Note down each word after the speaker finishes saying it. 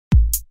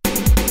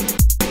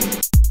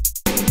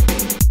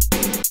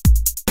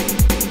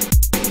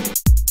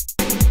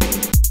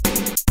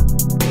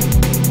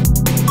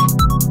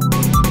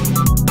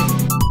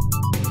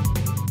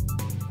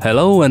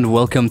Hello and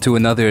welcome to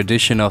another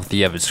edition of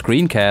the Avid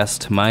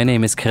Screencast. My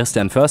name is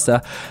Christian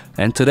Förster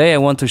and today I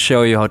want to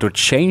show you how to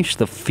change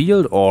the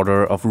field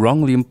order of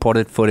wrongly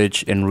imported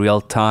footage in real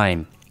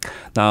time.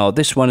 Now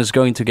this one is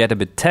going to get a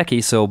bit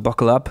techy, so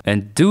buckle up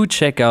and do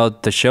check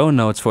out the show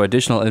notes for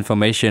additional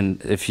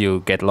information if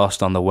you get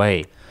lost on the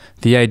way.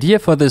 The idea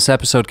for this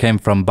episode came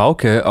from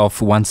Bauke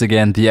of, once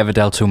again, the Avid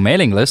L2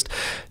 mailing list.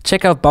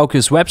 Check out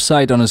Bauke's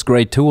website on his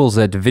great tools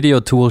at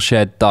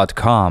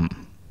videotoolshed.com.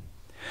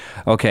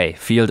 Okay,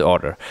 field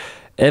order.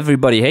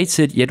 Everybody hates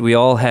it, yet we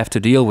all have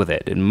to deal with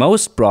it. In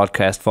most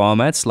broadcast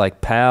formats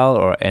like PAL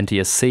or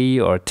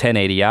NTSC or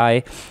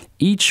 1080i,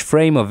 each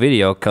frame of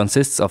video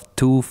consists of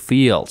two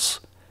fields.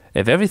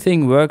 If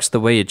everything works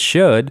the way it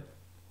should,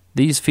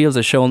 these fields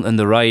are shown in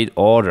the right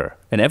order,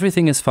 and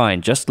everything is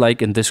fine, just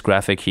like in this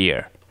graphic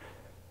here.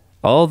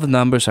 All the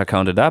numbers are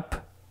counted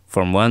up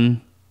from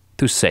 1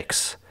 to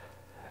 6.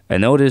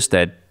 And notice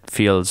that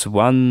fields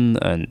 1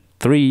 and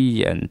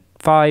 3 and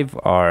 5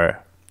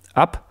 are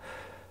up,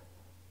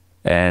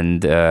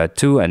 and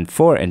 2 and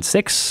 4 and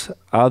 6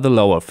 are the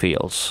lower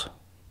fields.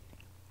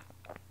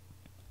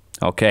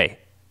 Okay.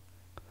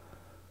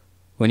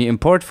 When you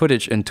import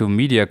footage into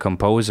Media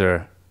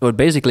Composer, it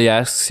basically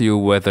asks you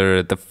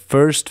whether the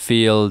first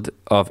field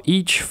of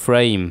each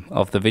frame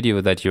of the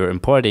video that you're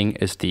importing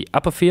is the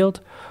upper field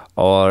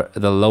or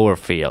the lower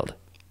field.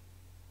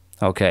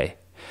 Okay.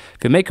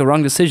 If you make a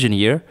wrong decision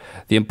here,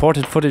 the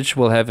imported footage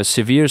will have a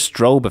severe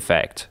strobe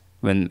effect,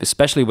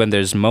 especially when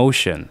there's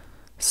motion.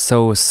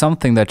 So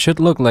something that should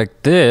look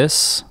like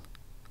this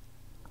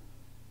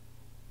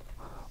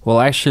will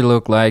actually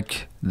look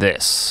like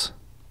this.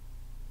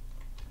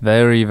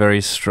 Very, very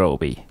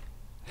stroby.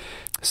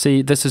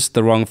 See, this is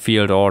the wrong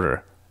field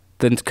order.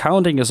 The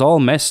counting is all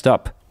messed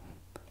up.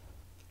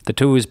 The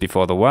 2 is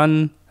before the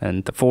 1,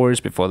 and the 4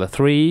 is before the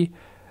 3,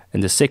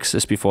 and the 6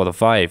 is before the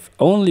 5,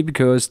 only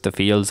because the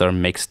fields are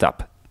mixed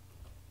up.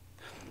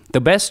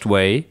 The best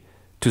way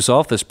to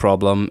solve this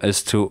problem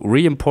is to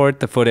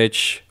re-import the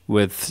footage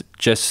with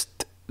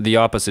just the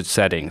opposite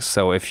settings.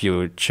 So if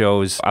you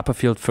chose upper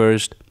field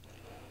first,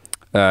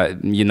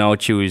 you now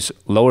choose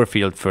lower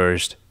field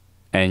first,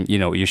 and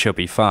you should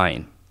be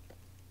fine.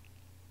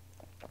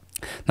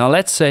 Now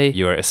let's say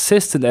your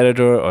assistant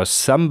editor or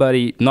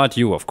somebody, not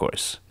you of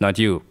course, not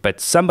you,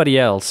 but somebody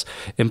else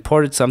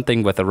imported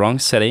something with the wrong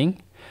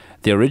setting.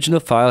 The original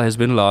file has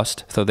been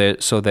lost, so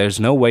there's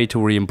no way to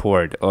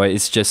re-import, or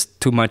it's just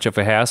too much of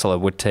a hassle.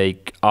 It would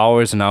take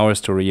hours and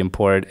hours to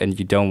re-import, and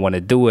you don't want to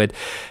do it.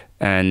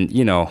 And,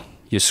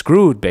 you're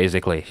screwed,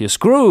 basically. You're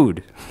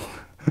screwed!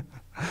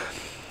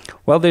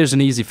 Well, there's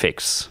an easy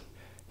fix.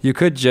 You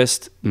could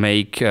just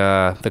make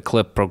the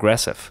clip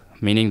progressive,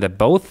 meaning that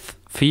both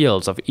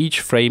fields of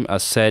each frame are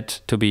set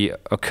to be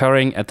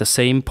occurring at the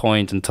same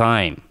point in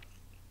time.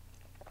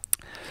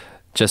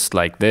 Just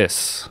like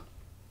this.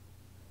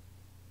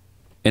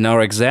 In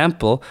our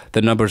example,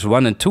 the numbers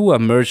 1 and 2 are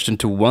merged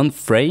into one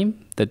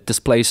frame that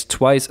displays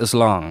twice as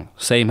long.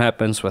 Same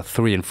happens with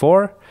 3 and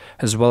 4,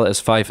 as well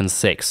as 5 and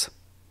 6.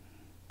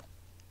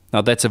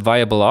 Now that's a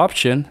viable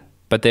option,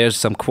 but there's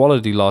some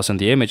quality loss in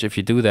the image if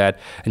you do that,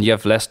 and you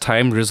have less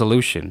time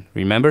resolution.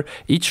 Remember,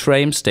 each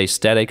frame stays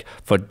static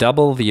for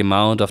double the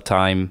amount of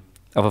time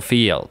of a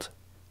field.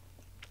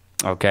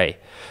 Okay,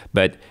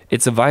 but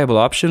it's a viable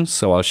option,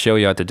 so I'll show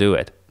you how to do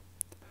it.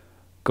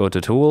 Go to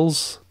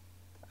Tools,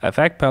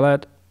 Effect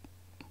Palette,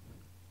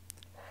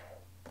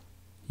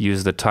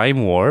 use the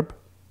time warp,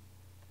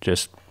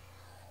 just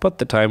put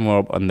the time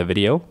warp on the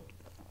video,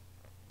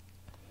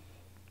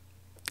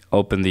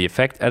 open the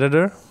effect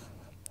editor,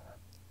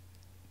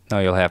 now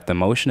you'll have the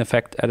motion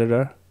effect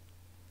editor,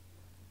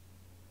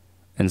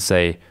 and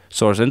say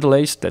source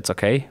interlaced, that's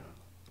okay,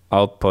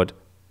 output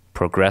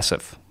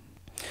progressive.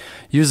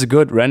 Use a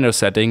good render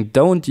setting.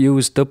 Don't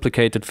use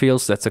duplicated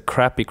fields. That's a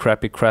crappy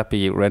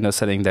render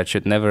setting that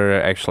should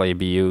never actually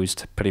be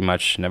used. Pretty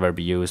much never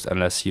be used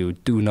unless you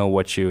do know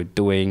what you're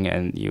doing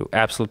and you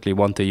absolutely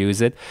want to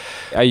use it.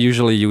 I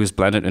usually use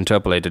blended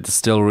interpolated. It's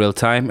still real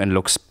time and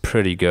looks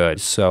pretty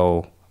good.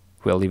 So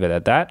we'll leave it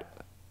at that.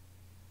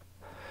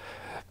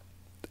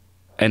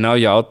 And now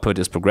your output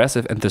is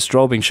progressive and the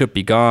strobing should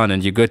be gone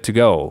and you're good to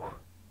go.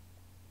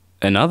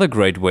 Another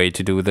great way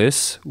to do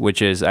this,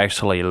 which is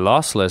actually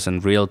lossless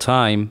in real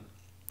time,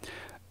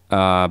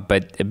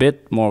 but a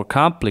bit more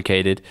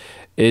complicated,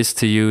 is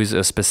to use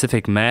a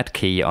specific mat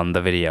key on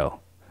the video.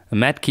 A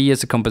mat key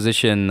is a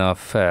composition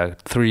of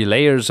 3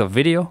 layers of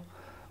video.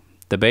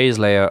 The base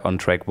layer on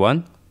track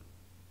 1,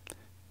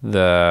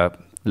 the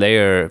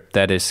layer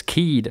that is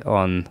keyed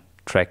on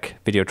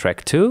video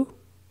track 2,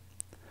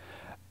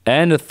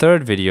 and a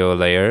third video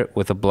layer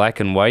with a black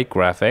and white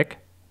graphic.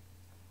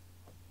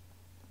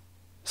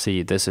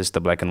 See, this is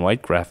the black and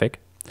white graphic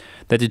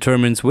that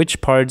determines which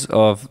parts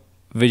of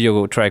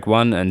video track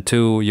 1 and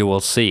 2 you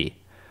will see.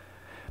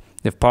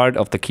 If part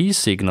of the key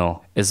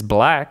signal is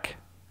black,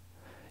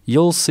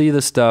 you'll see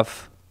the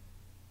stuff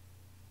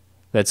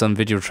that's on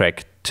video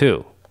track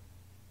 2.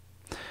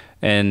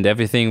 And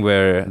everything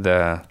where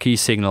the key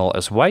signal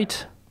is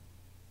white,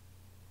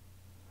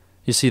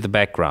 you see the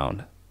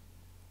background.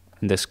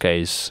 In this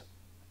case,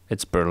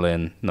 it's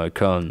Berlin,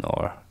 Neukölln,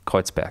 or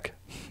Kreuzberg.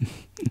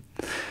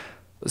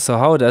 So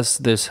how does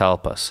this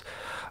help us?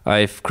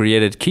 I've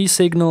created key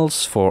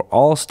signals for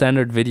all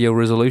standard video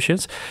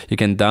resolutions. You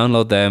can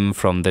download them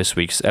from this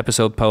week's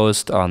episode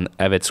post on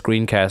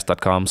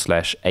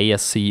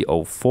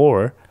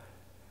avidscreencast.com/ASC04.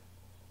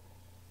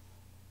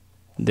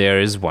 There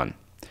is one.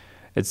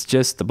 It's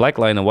just the black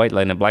line, a white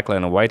line, a black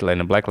line, a white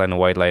line, a black line, a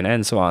white line,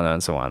 and so on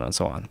and so on and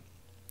so on.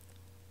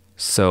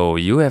 So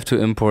you have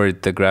to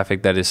import the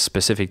graphic that is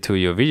specific to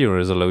your video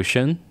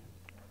resolution.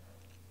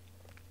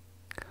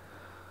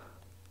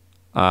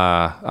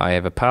 I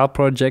have a PAL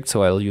project,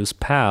 so I'll use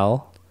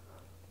PAL.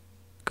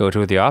 Go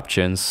to the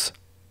options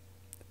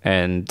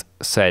and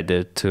set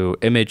it to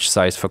image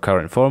size for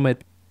current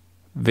format.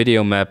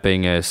 Video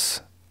mapping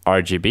is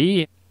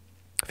RGB.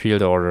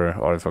 Field order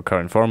for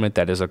current format,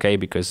 that is okay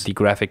because the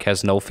graphic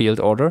has no field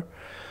order.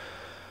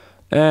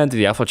 And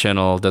the alpha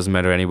channel doesn't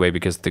matter anyway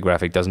because the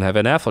graphic doesn't have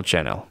an alpha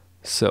channel.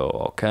 So,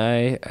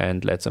 okay,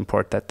 and let's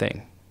import that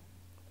thing.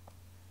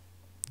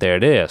 There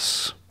it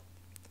is.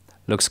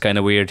 Looks kind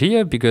of weird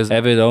here because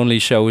Avid only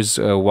shows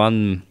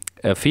one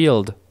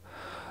field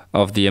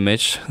of the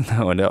image.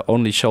 No, it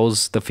only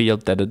shows the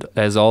field that it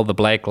has all the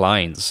black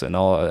lines, and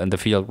the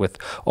field with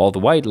all the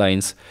white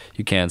lines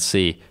you can't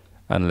see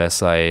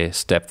unless I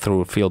step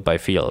through field by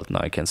field.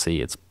 Now I can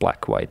see it's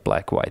black, white,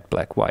 black, white,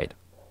 black, white.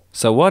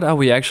 So what are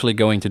we actually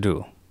going to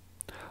do?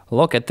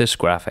 Look at this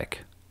graphic.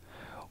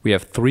 We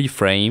have 3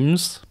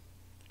 frames,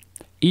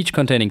 each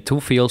containing 2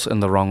 fields in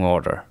the wrong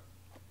order.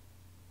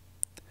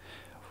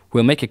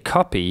 We'll make a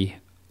copy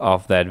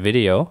of that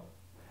video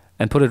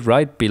and put it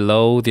right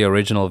below the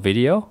original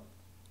video,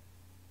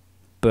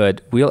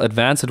 but we'll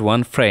advance it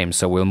 1 frame,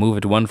 so we'll move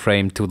it 1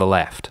 frame to the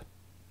left.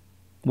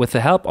 With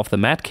the help of the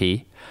mat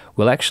key,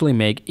 we'll actually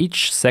make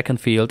each second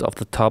field of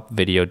the top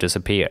video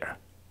disappear.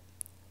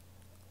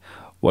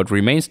 What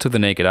remains to the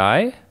naked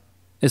eye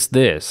is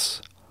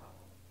this.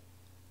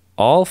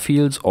 All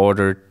fields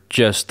ordered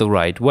just the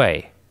right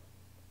way.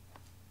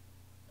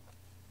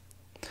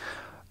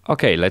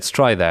 Okay, let's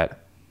try that.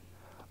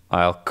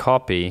 I'll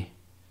copy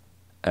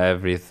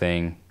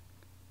everything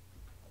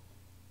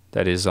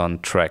that is on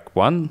track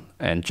 1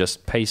 and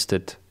just paste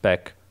it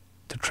back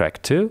to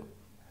track 2.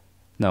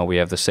 Now we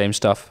have the same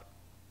stuff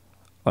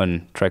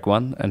on track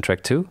 1 and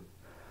track 2.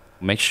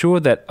 Make sure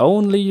that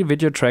only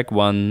video track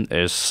 1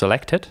 is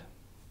selected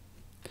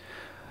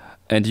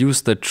and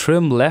use the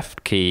trim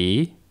left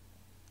key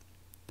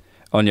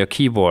on your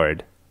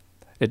keyboard.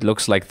 It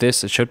looks like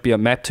this. It should be a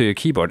map to your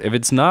keyboard. If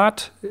it's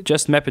not,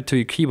 just map it to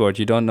your keyboard.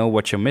 You don't know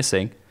what you're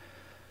missing.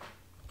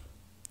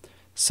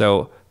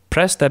 So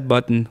press that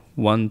button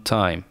 1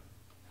 time.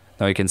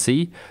 Now you can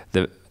see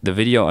the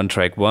video on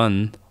track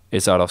 1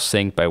 is out of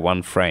sync by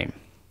 1 frame.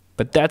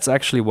 But that's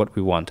actually what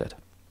we wanted.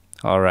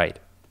 Alright.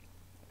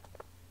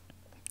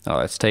 Now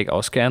let's take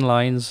our scan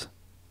lines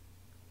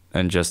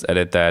and just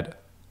edit that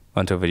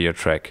onto video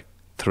track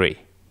 3.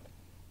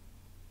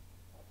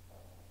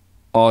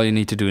 All you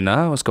need to do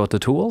now is go to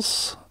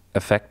Tools,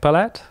 Effect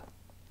Palette,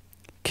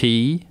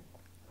 Key,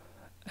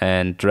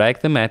 and drag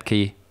the mat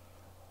key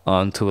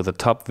onto the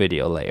top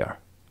video layer.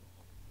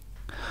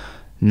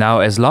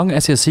 Now, as long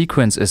as your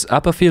sequence is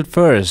upper field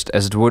first,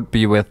 as it would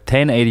be with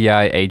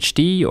 1080i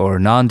HD or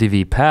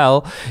non-DV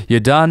PAL,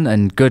 you're done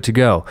and good to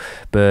go.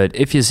 But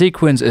if your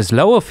sequence is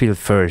lower field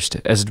first,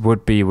 as it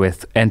would be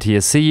with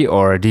NTSC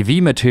or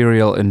DV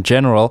material in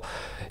general,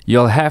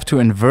 you'll have to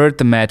invert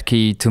the mat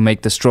key to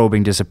make the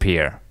strobing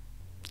disappear.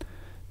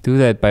 Do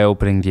that by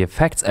opening the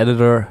effects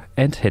editor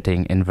and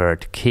hitting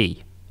invert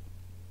key.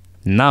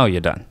 Now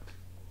you're done.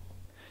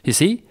 You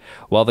see,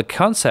 while the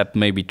concept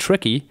may be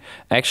tricky,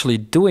 actually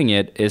doing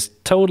it is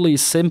totally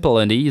simple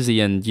and easy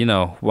and,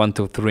 1,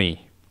 2,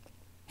 3.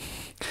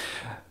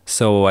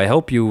 So I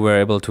hope you were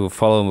able to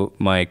follow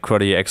my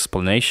cruddy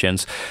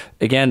explanations.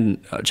 Again,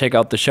 check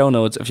out the show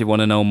notes if you want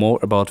to know more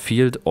about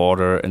field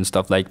order and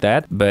stuff like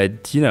that.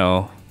 But,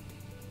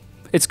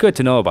 it's good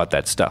to know about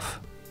that stuff.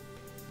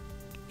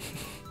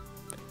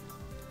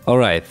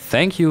 Alright,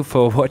 thank you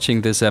for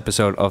watching this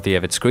episode of the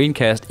Avid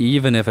Screencast,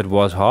 even if it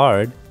was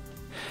hard.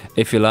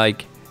 If you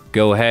like,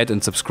 go ahead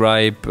and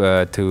subscribe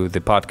to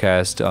the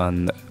podcast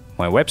on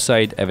my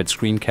website,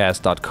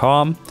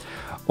 avidscreencast.com,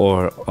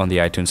 or on the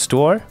iTunes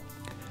Store.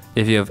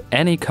 If you have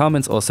any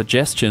comments or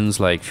suggestions,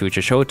 like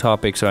future show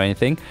topics or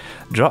anything,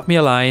 drop me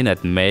a line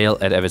at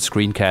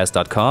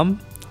mail@avidscreencast.com,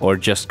 or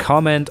just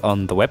comment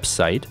on the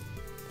website.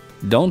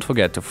 Don't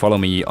forget to follow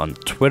me on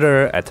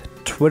Twitter at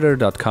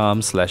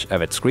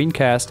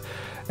twitter.com/avidscreencast,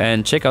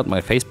 and check out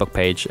my Facebook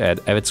page at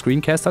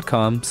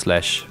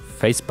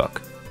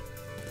avidscreencast.com/Facebook.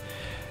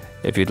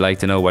 If you'd like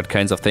to know what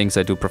kinds of things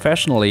I do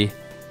professionally,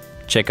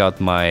 check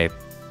out my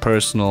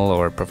personal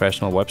or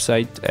professional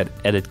website at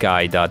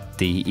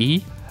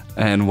editguy.de.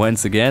 And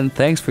once again,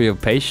 thanks for your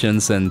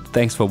patience and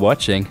thanks for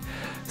watching.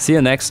 See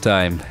you next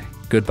time.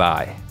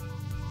 Goodbye.